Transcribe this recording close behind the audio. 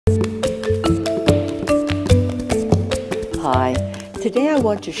Hi, today I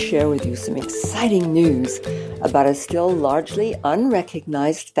want to share with you some exciting news about a still largely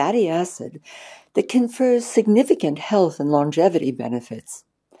unrecognized fatty acid that confers significant health and longevity benefits.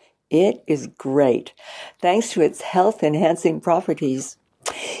 It is great, thanks to its health-enhancing properties.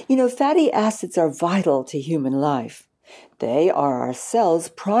 Fatty acids are vital to human life. They are our cells'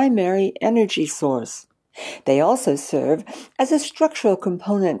 primary energy source. They also serve as a structural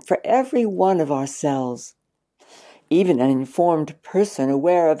component for every one of our cells. Even an informed person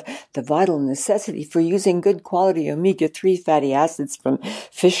aware of the vital necessity for using good quality omega-3 fatty acids from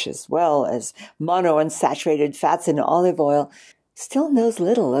fish as well as monounsaturated fats in olive oil still knows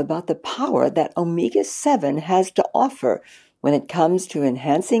little about the power that Omega-7 has to offer when it comes to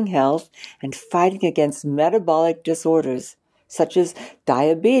enhancing health and fighting against metabolic disorders such as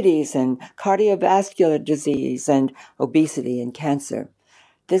diabetes and cardiovascular disease and obesity and cancer.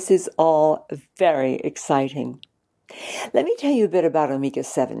 This is all very exciting. Let me tell you a bit about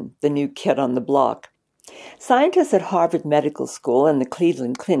Omega-7, the new kid on the block. Scientists at Harvard Medical School and the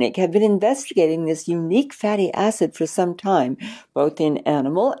Cleveland Clinic have been investigating this unique fatty acid for some time, both in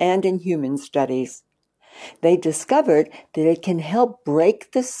animal and in human studies. They discovered that it can help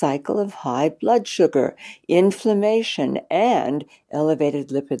break the cycle of high blood sugar, inflammation, and elevated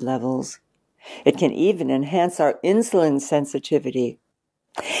lipid levels. It can even enhance our insulin sensitivity.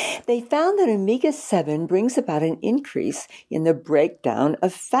 They found that Omega-7 brings about an increase in the breakdown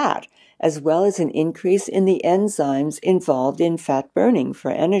of fat, as well as an increase in the enzymes involved in fat burning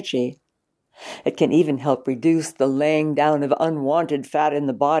for energy. It can even help reduce the laying down of unwanted fat in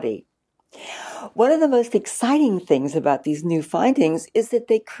the body. One of the most exciting things about these new findings is that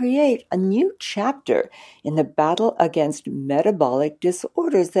they create a new chapter in the battle against metabolic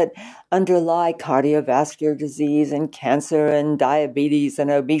disorders that underlie cardiovascular disease and cancer and diabetes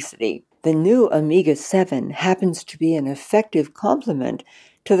and obesity. The new Omega-7 happens to be an effective complement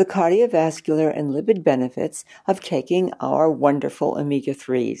to the cardiovascular and lipid benefits of taking our wonderful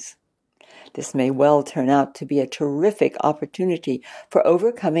omega-3s. This may well turn out to be a terrific opportunity for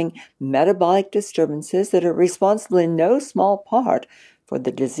overcoming metabolic disturbances that are responsible in no small part for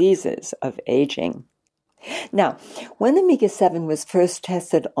the diseases of aging. Now, when Omega-7 was first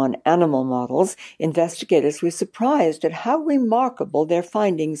tested on animal models, investigators were surprised at how remarkable their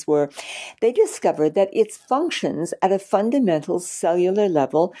findings were. They discovered that it functions at a fundamental cellular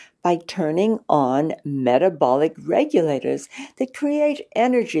level by turning on metabolic regulators that create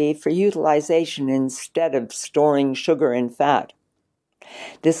energy for utilization instead of storing sugar and fat.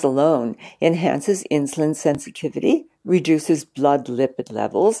 This alone enhances insulin sensitivity, reduces blood lipid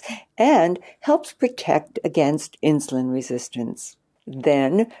levels, and helps protect against insulin resistance.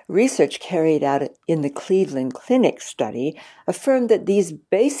 Then, research carried out in the Cleveland Clinic study affirmed that these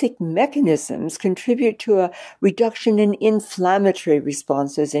basic mechanisms contribute to a reduction in inflammatory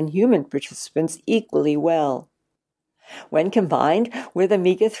responses in human participants equally well. When combined with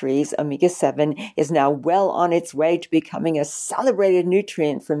omega-3s, Omega-7 is now well on its way to becoming a celebrated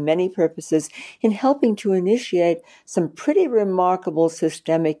nutrient for many purposes in helping to initiate some pretty remarkable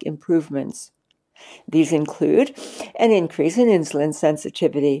systemic improvements. These include an increase in insulin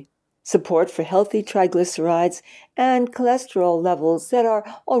sensitivity, support for healthy triglycerides, and cholesterol levels that are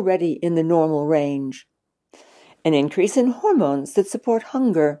already in the normal range, an increase in hormones that support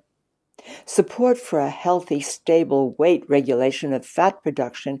hunger, support for a healthy, stable weight regulation of fat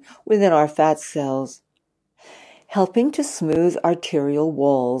production within our fat cells, helping to smooth arterial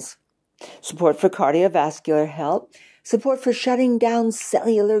walls, support for cardiovascular health, support for shutting down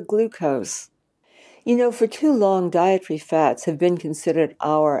cellular glucose. For too long, dietary fats have been considered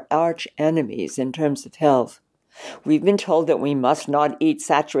our arch enemies in terms of health. We've been told that we must not eat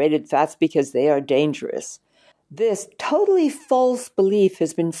saturated fats because they are dangerous. This totally false belief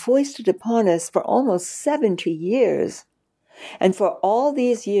has been foisted upon us for almost 70 years. And for all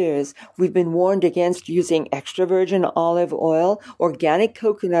these years, we've been warned against using extra virgin olive oil, organic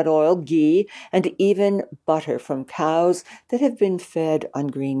coconut oil, ghee, and even butter from cows that have been fed on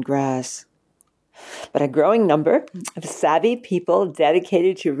green grass. But a growing number of savvy people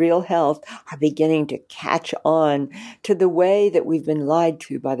dedicated to real health are beginning to catch on to the way that we've been lied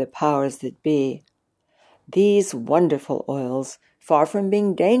to by the powers that be. These wonderful oils, far from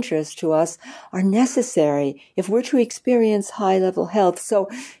being dangerous to us, are necessary if we're to experience high-level health, so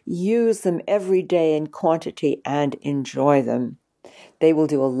use them every day in quantity and enjoy them. They will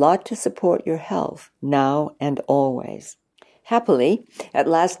do a lot to support your health, now and always. Happily, at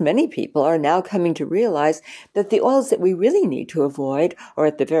last many people are now coming to realize that the oils that we really need to avoid, or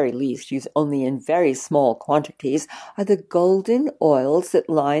at the very least use only in very small quantities, are the golden oils that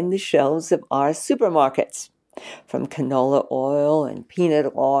line the shelves of our supermarkets. from canola oil and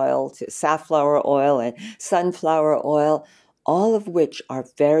peanut oil to safflower oil and sunflower oil, all of which are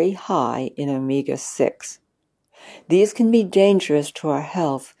very high in omega-6. These can be dangerous to our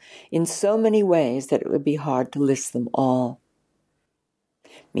health in so many ways that it would be hard to list them all.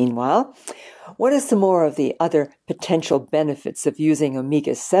 Meanwhile, what are some more of the other potential benefits of using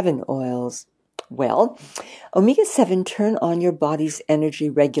omega-7 oils? Well, omega-7 turn on your body's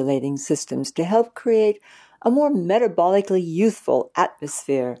energy-regulating systems to help create a more metabolically youthful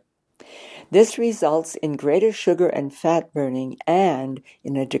atmosphere. This results in greater sugar and fat burning and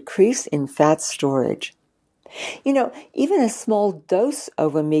in a decrease in fat storage. Even a small dose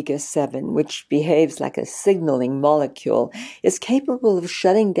of omega-7, which behaves like a signaling molecule, is capable of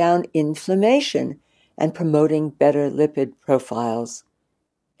shutting down inflammation and promoting better lipid profiles.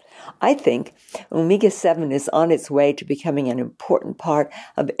 I think omega-7 is on its way to becoming an important part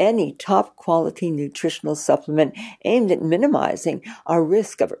of any top-quality nutritional supplement aimed at minimizing our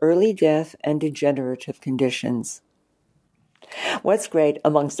risk of early death and degenerative conditions. What's great,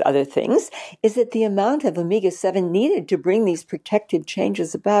 amongst other things, is that the amount of omega-7 needed to bring these protective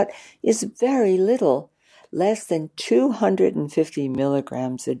changes about is very little, less than 250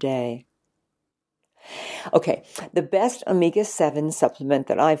 milligrams a day. Okay, the best omega-7 supplement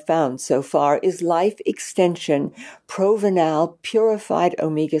that I've found so far is Life Extension Provenal Purified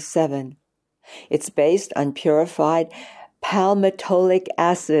Omega-7. It's based on purified palmitoleic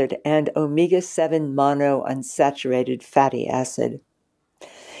acid and omega-7 monounsaturated fatty acid.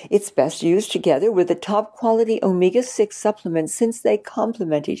 It's best used together with the top-quality omega-6 supplements since they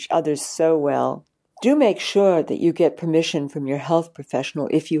complement each other so well. Do make sure that you get permission from your health professional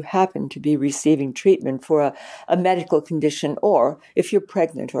if you happen to be receiving treatment for a medical condition or if you're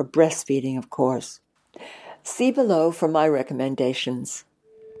pregnant or breastfeeding, of course. See below for my recommendations.